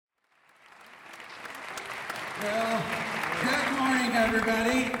Well, good morning,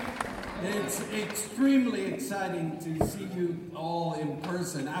 everybody. It's extremely exciting to see you all in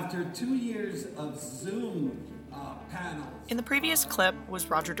person after 2 years of Zoom panels. In the previous clip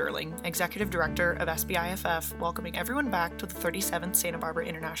was Roger Durling, Executive Director of SBIFF, welcoming everyone back to the 37th Santa Barbara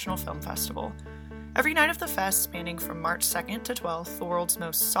International Film Festival. Every night of the fest, spanning from March 2nd to 12th, the world's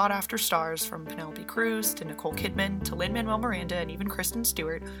most sought-after stars, from Penelope Cruz to Nicole Kidman to Lin-Manuel Miranda and even Kristen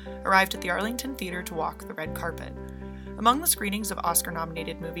Stewart, arrived at the Arlington Theater to walk the red carpet. Among the screenings of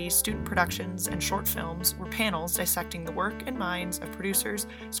Oscar-nominated movies, student productions, and short films were panels dissecting the work and minds of producers,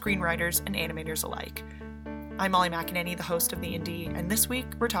 screenwriters, and animators alike. I'm Molly McEnany, the host of The Indie, and this week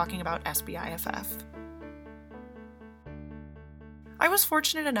we're talking about SBIFF. I was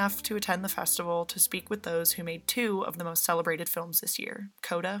fortunate enough to attend the festival to speak with those who made two of the most celebrated films this year,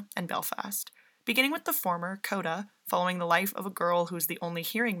 CODA and Belfast. Beginning with the former, CODA, following the life of a girl who is the only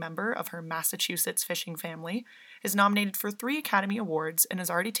hearing member of her Massachusetts fishing family, is nominated for 3 Academy Awards and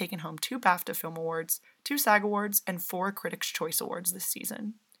has already taken home 2 BAFTA Film Awards, 2 SAG Awards, and 4 Critics' Choice Awards this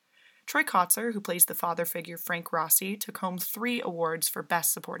season. Troy Kotsur, who plays the father figure Frank Rossi, took home 3 awards for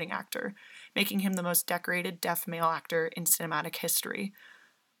Best Supporting Actor, making him the most decorated deaf male actor in cinematic history.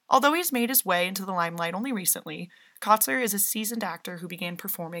 Although he's made his way into the limelight only recently, Kotsur is a seasoned actor who began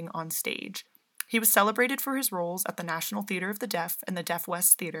performing on stage. He was celebrated for his roles at the National Theatre of the Deaf and the Deaf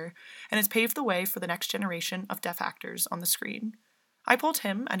West Theatre, and has paved the way for the next generation of deaf actors on the screen. I pulled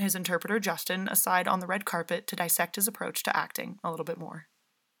him and his interpreter Justin aside on the red carpet to dissect his approach to acting a little bit more.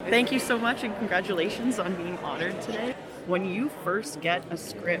 Thank you so much and congratulations on being honored today. When you first get a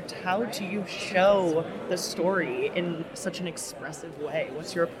script, how do you show the story in such an expressive way?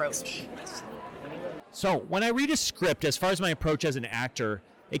 What's your approach? So when I read a script, as far as my approach as an actor,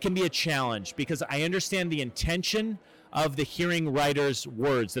 it can be a challenge because I understand the intention of the hearing writer's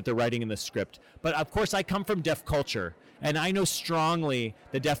words that they're writing in the script. But of course, I come from deaf culture, and I know strongly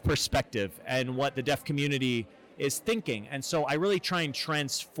the deaf perspective and what the deaf community is thinking. And so I really try and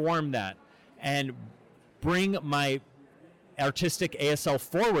transform that and bring my artistic ASL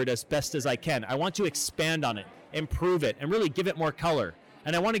forward as best as I can. I want to expand on it, improve it, and really give it more color.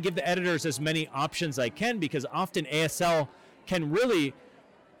 And I want to give the editors as many options I can because often ASL can really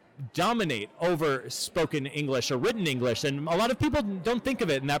dominate over spoken English or written English, and a lot of people don't think of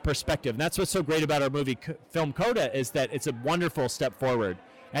it in that perspective. And that's what's so great about our movie film CODA, is that it's a wonderful step forward.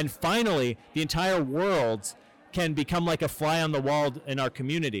 And finally, the entire world can become like a fly on the wall in our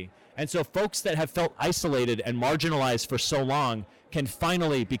community. And so folks that have felt isolated and marginalized for so long can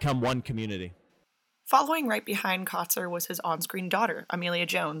finally become one community. Following right behind Kotsur was his on-screen daughter, Amelia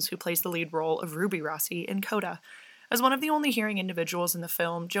Jones, who plays the lead role of Ruby Rossi in CODA. As one of the only hearing individuals in the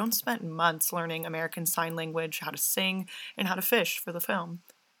film, Jones spent months learning American Sign Language, how to sing, and how to fish for the film.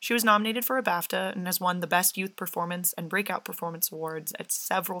 She was nominated for a BAFTA and has won the Best Youth Performance and Breakout Performance Awards at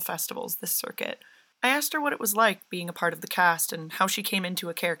several festivals this circuit. I asked her what it was like being a part of the cast and how she came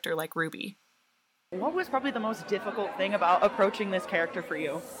into a character like Ruby. What was probably the most difficult thing about approaching this character for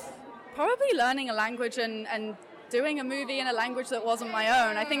you? Probably learning a language and doing a movie in a language that wasn't my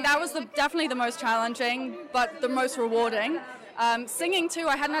own. I think that was definitely the most challenging, but the most rewarding. Singing too,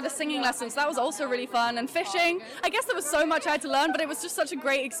 I hadn't had a singing lesson, so that was also really fun. And fishing, I guess there was so much I had to learn, but it was just such a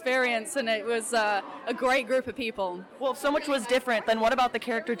great experience, and it was a great group of people. Well, if so much was different, then what about the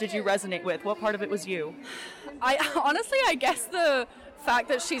character did you resonate with? What part of it was you? I guess the fact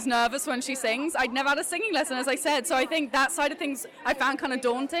that she's nervous when she sings. I'd never had a singing lesson, as I said, so I think that side of things I found kind of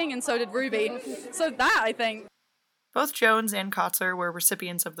daunting, and so did Ruby. So that, I think. Both Jones and Kotsur were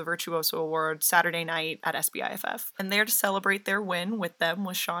recipients of the Virtuoso Award Saturday night at SBIFF, and there to celebrate their win with them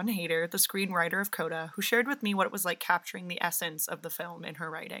was Sean Hayter, the screenwriter of CODA, who shared with me what it was like capturing the essence of the film in her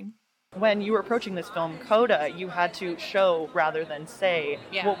writing. When you were approaching this film, CODA, you had to show rather than say.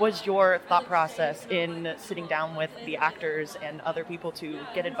 Yeah. What was your thought process in sitting down with the actors and other people to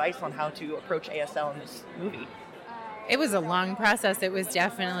get advice on how to approach ASL in this movie? It was a long process. It was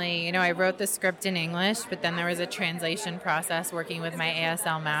definitely, I wrote the script in English, but then there was a translation process working with my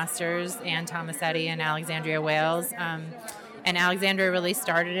ASL masters, Ann Tomasetti and Alexandria Wales. And Alexandria really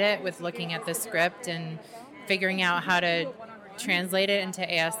started it with looking at the script and figuring out how to translate it into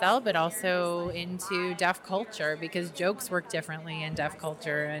ASL, but also into deaf culture, because jokes work differently in deaf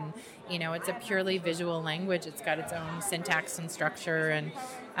culture. And, it's a purely visual language. It's got its own syntax and structure. And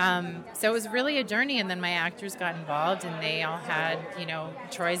so it was really a journey. And then my actors got involved, and they all had,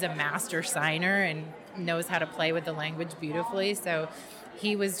 Troy's a master signer and knows how to play with the language beautifully. So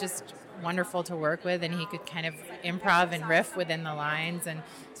he was just wonderful to work with, and he could kind of improv and riff within the lines. And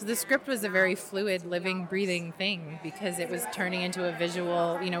so the script was a very fluid, living, breathing thing, because it was turning into a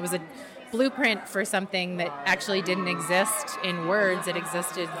visual, it was a blueprint for something that actually didn't exist in words. It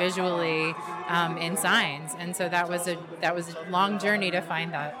existed visually in signs. And so that was a long journey to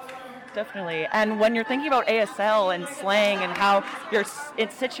find that. Definitely. And when you're thinking about ASL and slang and how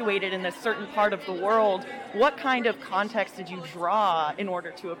it's situated in a certain part of the world, what kind of context did you draw in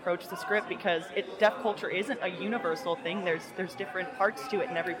order to approach the script? Because deaf culture isn't a universal thing. There's different parts to it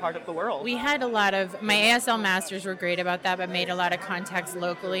in every part of the world. We had my ASL masters were great about that, but made a lot of context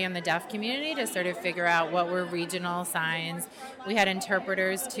locally in the deaf community to sort of figure out what were regional signs. We had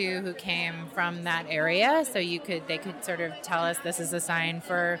interpreters too who came from that area, so they could sort of tell us this is a sign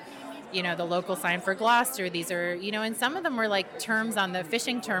for, the local sign for Gloucester. These are, and some of them were like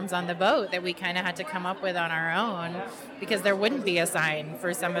fishing terms on the boat that we kind of had to come up with on our own because there wouldn't be a sign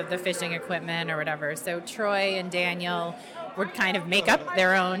for some of the fishing equipment or whatever. So Troy and Daniel would kind of make up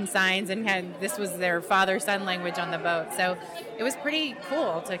their own signs, and this was their father-son language on the boat. So it was pretty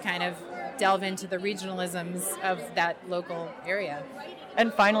cool to kind of delve into the regionalisms of that local area.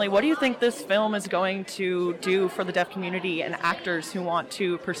 And finally, what do you think this film is going to do for the deaf community and actors who want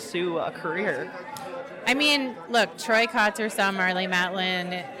to pursue a career? I mean, look, Troy Kotzer saw Marley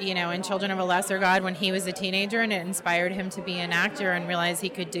Matlin, in Children of a Lesser God when he was a teenager, and it inspired him to be an actor and realize he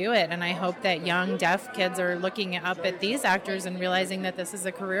could do it. And I hope that young deaf kids are looking up at these actors and realizing that this is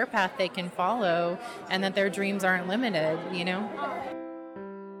a career path they can follow and that their dreams aren't limited,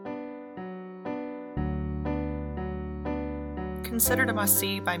 Considered a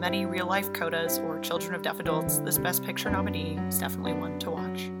must-see by many real-life CODAs or children of deaf adults, this Best Picture nominee is definitely one to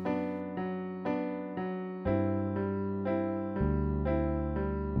watch.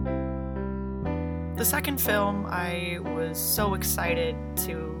 The second film I was so excited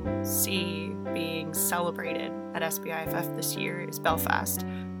to see being celebrated at SBIFF this year is Belfast,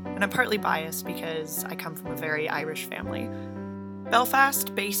 and I'm partly biased because I come from a very Irish family.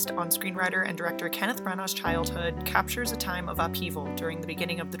 Belfast, based on screenwriter and director Kenneth Branagh's childhood, captures a time of upheaval during the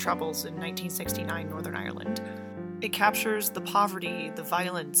beginning of the Troubles in 1969 Northern Ireland. It captures the poverty, the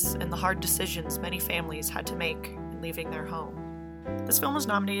violence, and the hard decisions many families had to make in leaving their home. This film was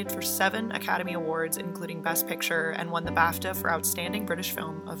nominated for 7 Academy Awards, including Best Picture, and won the BAFTA for Outstanding British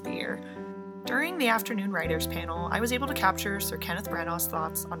Film of the Year. During the afternoon writers panel, I was able to capture Sir Kenneth Branagh's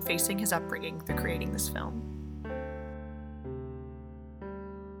thoughts on facing his upbringing through creating this film.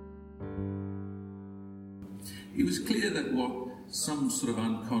 It was clear that some sort of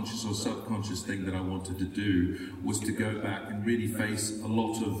unconscious or subconscious thing that I wanted to do was to go back and really face a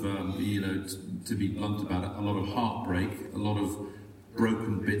lot of, to be blunt about it, a lot of heartbreak, a lot of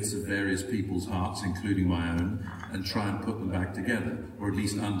broken bits of various people's hearts, including my own, and try and put them back together, or at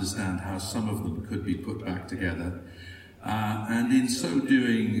least understand how some of them could be put back together. And in so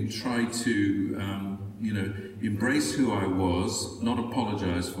doing, try to, embrace who I was, not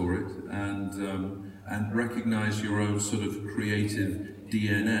apologize for it, and recognize your own sort of creative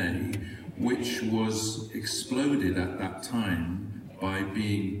DNA, which was exploded at that time by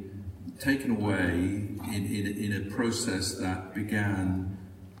being taken away in a process that began.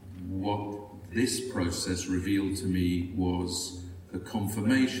 What this process revealed to me was the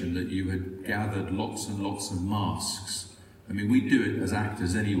confirmation that you had gathered lots and lots of masks. I mean, we do it as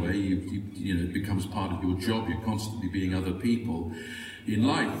actors anyway. It becomes part of your job. You're constantly being other people. In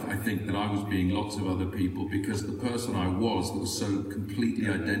life, I think that I was being lots of other people because the person I was that was so completely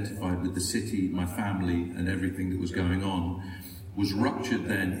identified with the city, my family, and everything that was going on was ruptured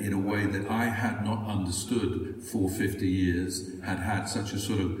then in a way that I had not understood for 50 years, had such a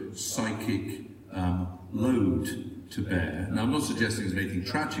sort of psychic load to bear. Now, I'm not suggesting there's anything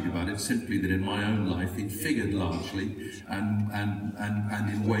tragic about it, simply that in my own life it figured largely and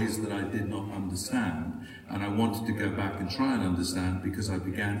in ways that I did not understand. And I wanted to go back and try and understand because I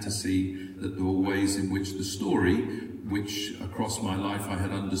began to see that there were ways in which the story, which across my life I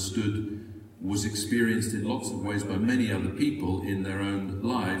had understood was experienced in lots of ways by many other people in their own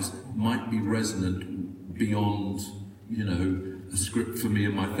lives, might be resonant beyond, the script for me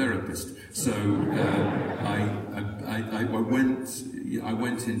and my therapist. So I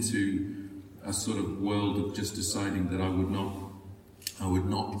went into a sort of world of just deciding that I would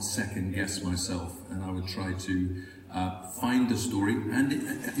not second guess myself, and I would try to find a story and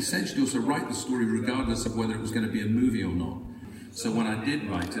essentially also write the story regardless of whether it was going to be a movie or not. So when I did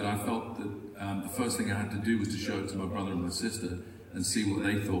write it, I felt that the first thing I had to do was to show it to my brother and my sister and see what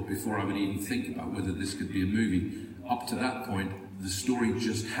they thought before I would even think about whether this could be a movie. Up to that point, the story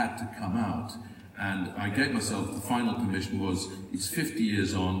just had to come out. And I gave myself, the final permission was, it's 50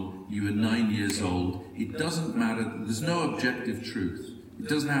 years on, you were 9 years old, it doesn't matter, there's no objective truth. It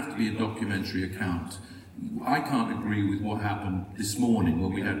doesn't have to be a documentary account. I can't agree with what happened this morning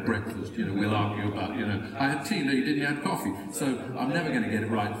when we had breakfast. We'll argue about, I had tea, no, you didn't, you had coffee. So I'm never going to get it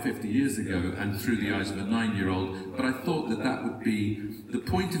right 50 years ago and through the eyes of a 9-year-old. But I thought that would be the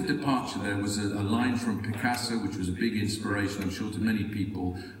point of departure. There was a line from Picasso, which was a big inspiration, I'm sure, to many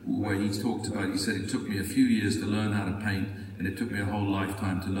people, where he talked about, he said, it took me a few years to learn how to paint, and it took me a whole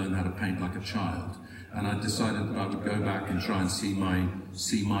lifetime to learn how to paint like a child. And I decided that I would go back and try and see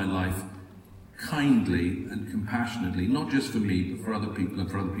my life kindly and compassionately, not just for me, but for other people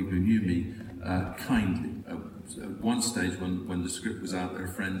and for other people who knew me, kindly. At one stage, when the script was out there,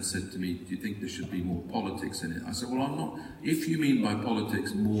 a friend said to me, do you think there should be more politics in it? I said, well, I'm not. If you mean by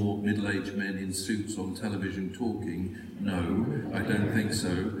politics more middle-aged men in suits on television talking, no, I don't think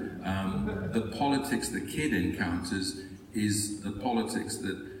so. The politics the kid encounters is the politics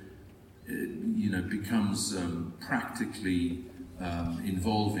that, becomes practically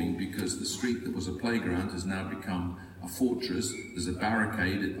involving, because the street that was a playground has now become a fortress. There's a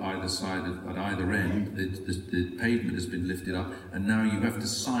barricade at either side, at either end. The pavement has been lifted up, and now you have to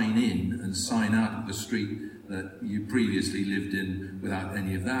sign in and sign out of the street that you previously lived in without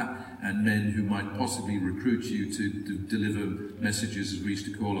any of that. And men who might possibly recruit you to deliver messages, as we used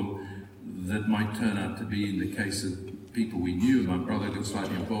to call them, that might turn out to be, in the case of people we knew, my brother got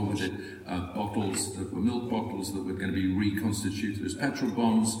slightly involved with it, bottles that were milk bottles that were going to be reconstituted as petrol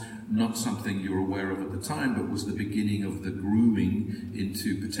bombs, not something you were aware of at the time, but was the beginning of the grooming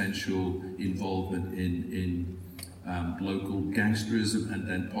into potential involvement in local gangsterism and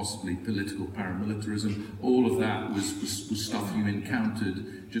then possibly political paramilitarism. All of that was stuff you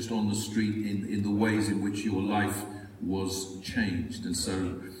encountered just on the street in the ways in which your life was changed. And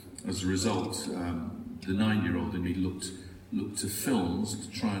so, as a result, the 9-year-old in me looked to films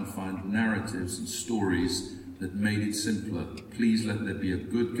to try and find narratives and stories that made it simpler. Please let there be a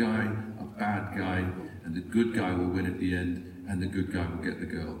good guy, a bad guy, and the good guy will win at the end, and the good guy will get the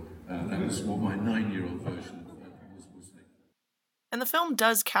girl. That was what my 9-year-old version was thinking. And the film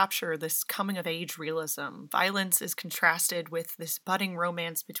does capture this coming-of-age realism. Violence is contrasted with this budding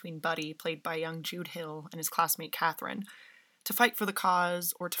romance between Buddy, played by young Jude Hill, and his classmate Catherine. To fight for the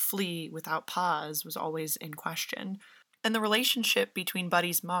cause or to flee without pause was always in question. And the relationship between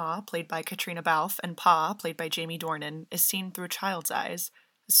Buddy's ma, played by Katrina Balfe, and Pa, played by Jamie Dornan, is seen through a child's eyes,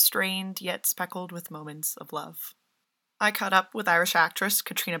 strained yet speckled with moments of love. I caught up with Irish actress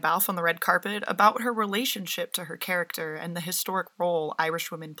Katrina Balfe on the red carpet about her relationship to her character and the historic role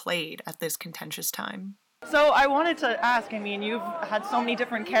Irish women played at this contentious time. So I wanted to ask, you've had so many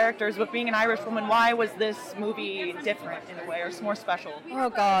different characters, but being an Irish woman, why was this movie different in a way, or more special? Oh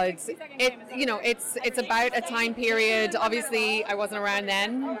God, it's about a time period. Obviously, I wasn't around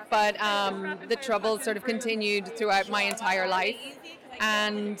then, but the Troubles sort of continued throughout my entire life.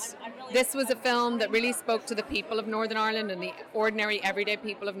 And this was a film that really spoke to the people of Northern Ireland and the ordinary, everyday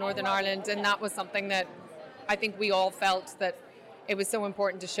people of Northern Ireland. And that was something that I think we all felt that it was so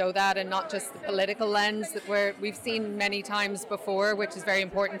important to show that, and not just the political lens that we've seen many times before, which is very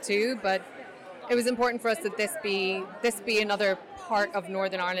important too. But it was important for us that this be another part of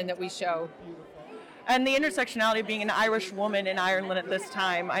Northern Ireland that we show. And the intersectionality of being an Irish woman in Ireland at this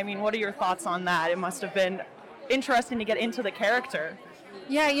time, what are your thoughts on that? It must have been interesting to get into the character.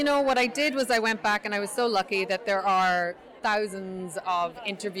 Yeah, what I did was I went back, and I was so lucky that there are thousands of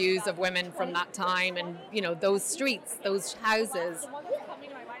interviews of women from that time, and those streets, those houses.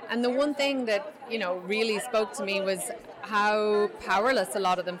 And the one thing that really spoke to me was how powerless a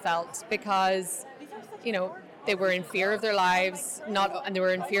lot of them felt, because they were in fear of their lives, and they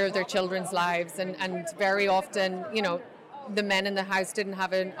were in fear of their children's lives, and very often the men in the house didn't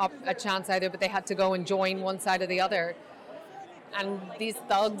have a chance either, but they had to go and join one side or the other. And these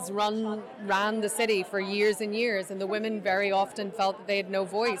thugs ran the city for years and years, and the women very often felt that they had no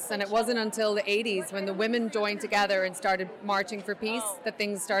voice. And it wasn't until the 80s, when the women joined together and started marching for peace, that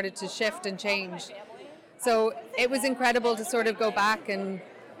things started to shift and change. So it was incredible to sort of go back and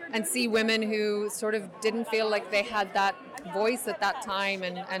see women who sort of didn't feel like they had that voice at that time,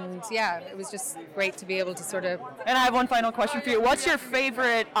 and yeah, it was just great to be able to sort of... And I have one final question for you. What's your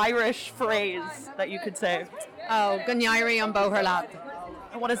favorite Irish phrase that you could say? Oh, Gunyairi on Boherlat.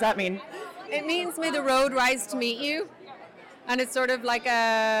 And what does that mean? It means may the road rise to meet you. And it's sort of like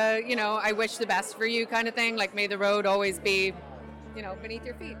a, I wish the best for you kind of thing. Like, may the road always be, beneath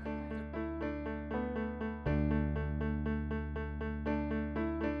your feet.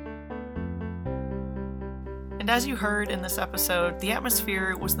 And as you heard in this episode, the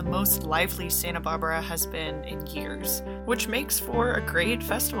atmosphere was the most lively Santa Barbara has been in years, which makes for a great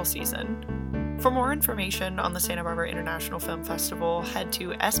festival season. For more information on the Santa Barbara International Film Festival, head to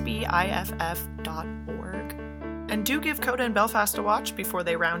SBIFF.org. And do give CODA and Belfast a watch before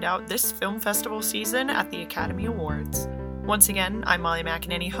they round out this film festival season at the Academy Awards. Once again, I'm Molly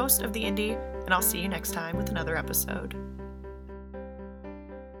McEnany, host of The Indie, and I'll see you next time with another episode.